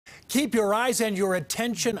Keep your eyes and your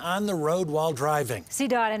attention on the road while driving.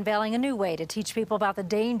 CDOT unveiling a new way to teach people about the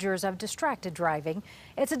dangers of distracted driving.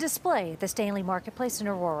 It's a display at the Stanley Marketplace in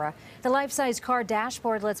Aurora. The life-size car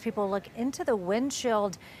dashboard lets people look into the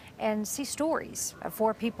windshield and see stories of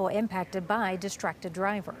 4 people impacted by distracted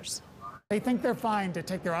drivers. They think they're fine to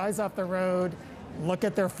take their eyes off the road, look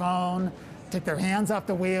at their phone, take their hands off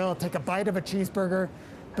the wheel, take a bite of a cheeseburger.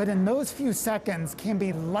 But in those few seconds can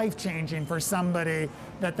be life-changing for somebody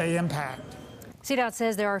that they impact. CDOT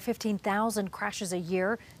says there are 15,000 crashes a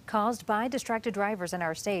year caused by distracted drivers in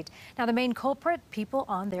our state. Now, the main culprit, people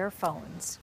on their phones.